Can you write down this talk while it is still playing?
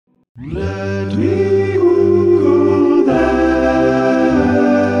Let me Google that.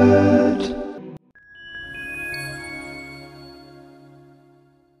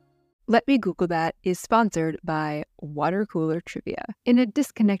 Let Me Google That is sponsored by Water Cooler Trivia. In a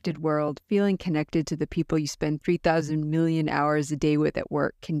disconnected world, feeling connected to the people you spend 3,000 million hours a day with at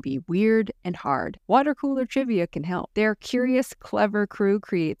work can be weird and hard. Water Cooler Trivia can help. Their curious, clever crew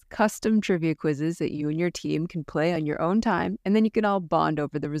creates custom trivia quizzes that you and your team can play on your own time, and then you can all bond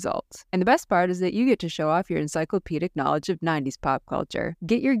over the results. And the best part is that you get to show off your encyclopedic knowledge of 90s pop culture.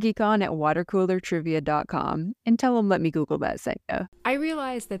 Get your geek on at watercoolertrivia.com and tell them Let Me Google That sent you. I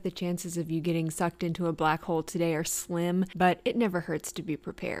realize that the chances of you getting sucked into a black hole today are slim, but it never hurts to be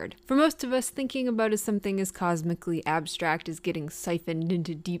prepared. For most of us, thinking about something as cosmically abstract as getting siphoned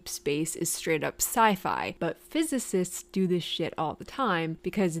into deep space is straight up sci-fi, but physicists do this shit all the time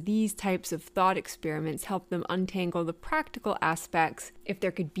because these types of thought experiments help them untangle the practical aspects, if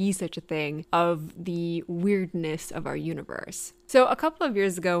there could be such a thing, of the weirdness of our universe. So a couple of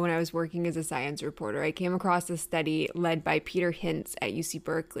years ago when I was working as a science reporter, I came across a study led by Peter Hintz at UC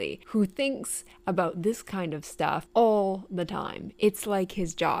Berkeley, who thinks about this kind of stuff all the time. It's like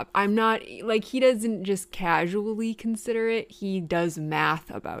his job. He doesn't just casually consider it, he does math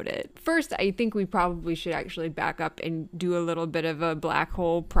about it. First, I think we probably should actually back up and do a little bit of a black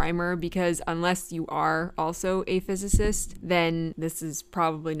hole primer, because unless you are also a physicist, then this is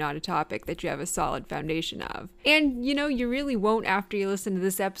probably not a topic that you have a solid foundation of. And, you really won't after you listen to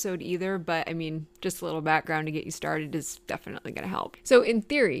this episode either, but just a little background to get you started is definitely going to help. So in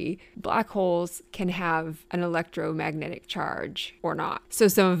theory, black holes can have an electromagnetic charge or not. So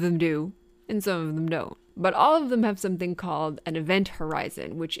some of them do, and some of them don't. But all of them have something called an event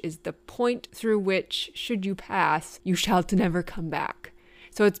horizon, which is the point through which, should you pass, you shall to never come back.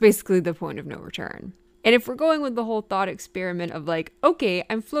 So it's basically the point of no return. And if we're going with the whole thought experiment of okay,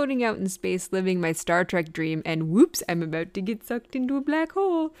 I'm floating out in space living my Star Trek dream and whoops, I'm about to get sucked into a black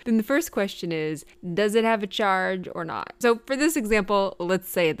hole, then the first question is, does it have a charge or not? So for this example, let's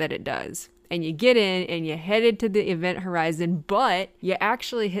say that it does. And you get in and you headed to the event horizon, but you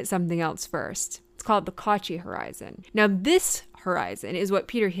actually hit something else first. It's called the Kachi horizon. Now this horizon is what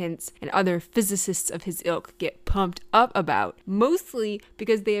Peter Hintz and other physicists of his ilk get pumped up about, mostly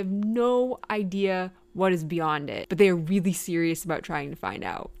because they have no idea what is beyond it, but they are really serious about trying to find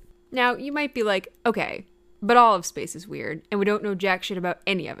out. Now, you might be like, okay, but all of space is weird, and we don't know jack shit about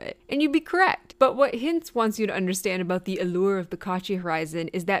any of it. And you'd be correct. But what Hintz wants you to understand about the allure of the Kachi horizon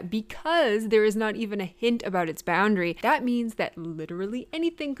is that because there is not even a hint about its boundary, that means that literally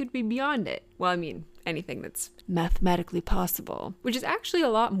anything could be beyond it. Well, anything that's mathematically possible, which is actually a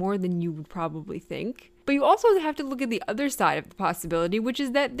lot more than you would probably think. But you also have to look at the other side of the possibility, which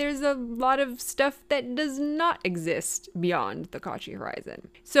is that there's a lot of stuff that does not exist beyond the Kachi horizon.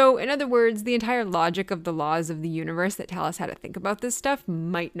 So, in other words, the entire logic of the laws of the universe that tell us how to think about this stuff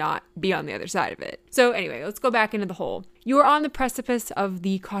might not be on the other side of it. So anyway, let's go back into the hole. You are on the precipice of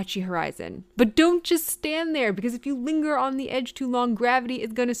the Kachi horizon. But don't just stand there, because if you linger on the edge too long, gravity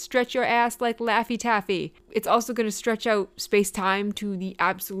is going to stretch your ass like Laffy Taffy. It's also going to stretch out space-time to the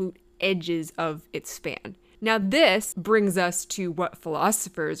absolute edges of its span. Now this brings us to what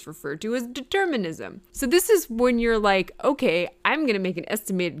philosophers refer to as determinism. So this is when you're like, okay, I'm going to make an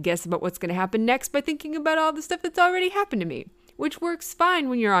estimated guess about what's going to happen next by thinking about all the stuff that's already happened to me, which works fine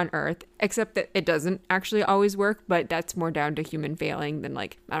when you're on Earth, except that it doesn't actually always work, but that's more down to human failing than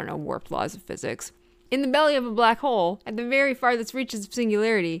warped laws of physics. In the belly of a black hole, at the very farthest reaches of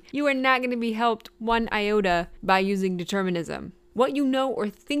singularity, you are not going to be helped one iota by using determinism. What you know or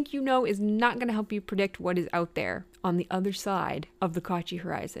think you know is not going to help you predict what is out there on the other side of the Kachi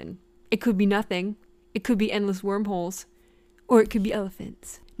horizon. It could be nothing, it could be endless wormholes, or it could be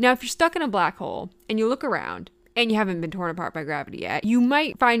elephants. Now, if you're stuck in a black hole and you look around and you haven't been torn apart by gravity yet, you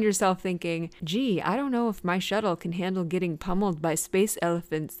might find yourself thinking, gee, I don't know if my shuttle can handle getting pummeled by space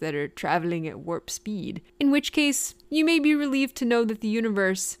elephants that are traveling at warp speed. In which case, you may be relieved to know that the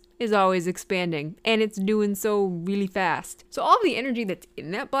universe is always expanding, and it's doing so really fast. So all the energy that's in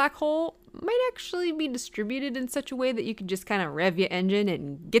that black hole might actually be distributed in such a way that you can just kind of rev your engine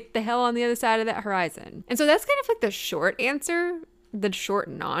and get the hell on the other side of that horizon. And so that's kind of like the short answer, the short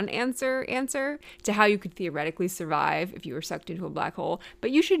non-answer answer to how you could theoretically survive if you were sucked into a black hole.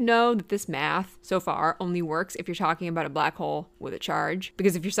 But you should know that this math so far only works if you're talking about a black hole with a charge,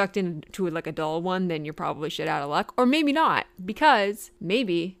 because if you're sucked into a dull one, then you're probably shit out of luck. Or maybe not, because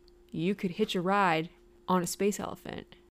maybe you could hitch a ride on a space elephant.